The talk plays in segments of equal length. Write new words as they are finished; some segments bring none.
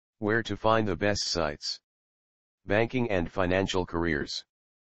Where to find the best sites. Banking and financial careers.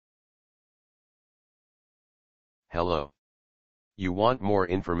 Hello. You want more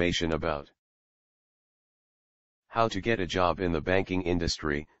information about how to get a job in the banking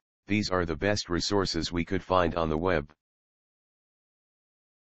industry? These are the best resources we could find on the web.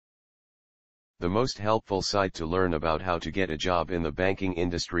 The most helpful site to learn about how to get a job in the banking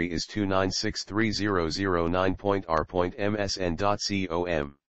industry is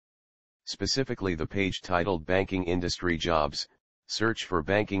 2963009.r.msn.com. Specifically the page titled Banking Industry Jobs. Search for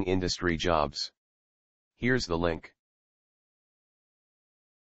banking industry jobs. Here's the link.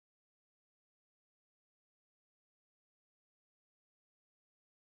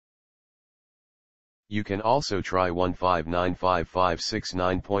 You can also try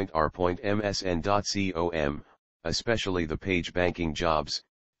 1595569.r.msn.com, especially the page Banking Jobs,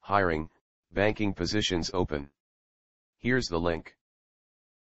 Hiring, Banking Positions Open. Here's the link.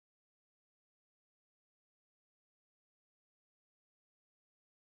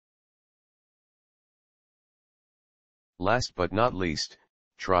 Last but not least,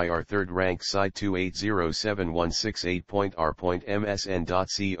 try our third rank site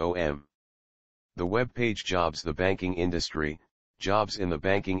 2807168.r.msn.com. The web page Jobs the Banking Industry, Jobs in the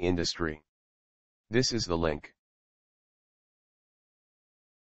Banking Industry. This is the link.